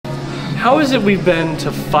How is it we've been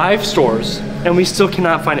to 5 stores and we still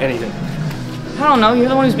cannot find anything? I don't know, you're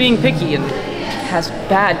the one who's being picky and has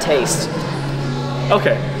bad taste.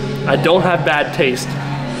 Okay, I don't have bad taste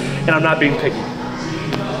and I'm not being picky.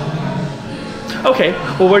 Okay,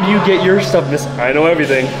 well where do you get your stuff, Miss I Know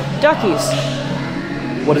Everything? Duckies.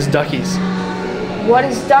 What is Duckies? What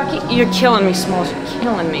is Ducky? You're killing me, Smalls, you're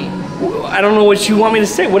killing me. I don't know what you want me to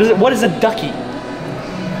say. What is it? What is a ducky?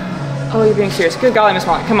 Oh, you're being serious. Good golly, Miss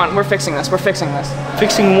Molly. Come on, we're fixing this. We're fixing this.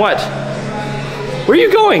 Fixing what? Where are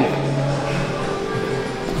you going?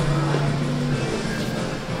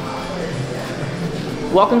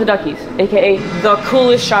 Welcome to Duckies, aka the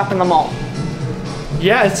coolest shop in the mall.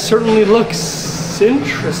 Yeah, it certainly looks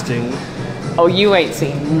interesting. Oh, you ain't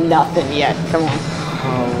seen nothing yet. Come on.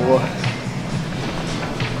 Oh.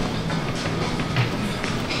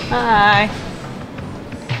 Hi.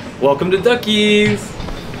 Welcome to Duckies.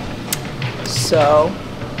 So,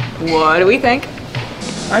 what do we think?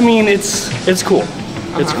 I mean, it's cool.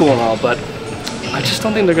 It's cool and all, but I just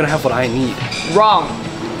don't think they're gonna have what I need. Wrong.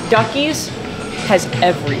 Duckies has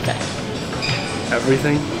everything.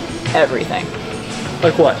 Everything? Everything.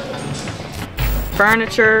 Like what?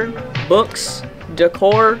 Furniture, books,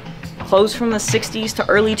 decor, clothes from the 60s to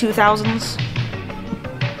early 2000s.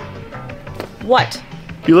 What?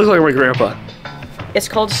 You look like my grandpa. It's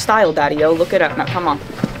called style, Daddy-o. Look it up. Now, come on.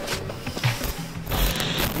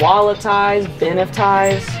 Wallet ties, bin of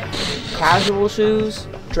ties, casual shoes,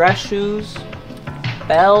 dress shoes,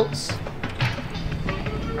 belts,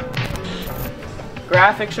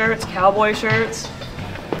 graphic shirts, cowboy shirts,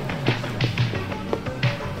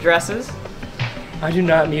 dresses. I do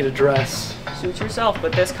not need a dress. Suit yourself,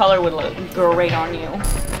 but this color would look great on you.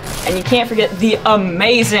 And you can't forget the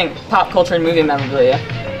amazing pop culture and movie memorabilia.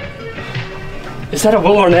 Is that a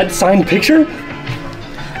Will Arnett signed picture?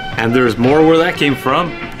 And there's more where that came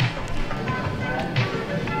from.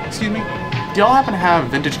 Excuse me, do y'all happen to have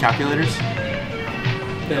vintage calculators?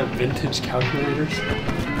 They have vintage calculators?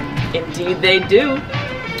 Indeed they do.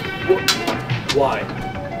 Why?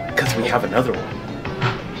 Because we have another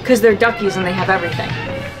one. Because they're Duckies and they have everything.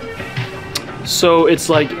 So it's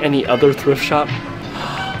like any other thrift shop?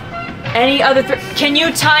 Any other can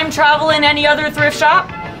you time travel in any other thrift shop?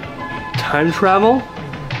 Time travel?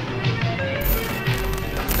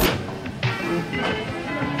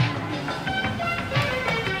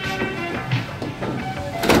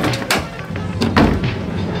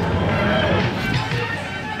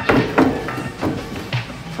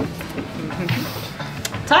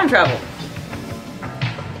 Time travel.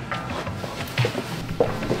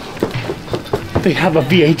 They have a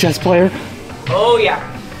VHS player? Oh yeah.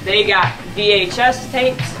 They got VHS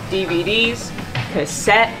tapes, DVDs,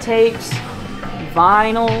 cassette tapes,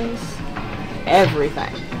 vinyls,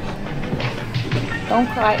 everything. Don't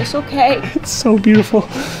cry, it's okay. It's so beautiful.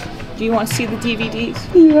 Do you want to see the DVDs?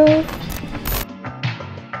 Yeah.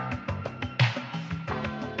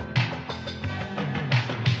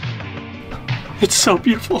 It's so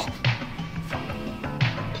beautiful.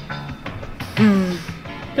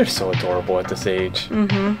 They're so adorable at this age.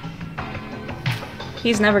 Mm-hmm.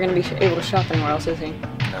 He's never going to be able to shop anywhere else, is he?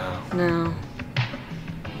 No.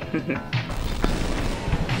 No.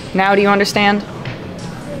 Now do you understand?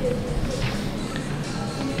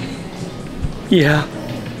 Yeah.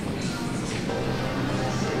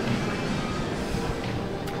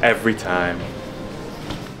 Every time.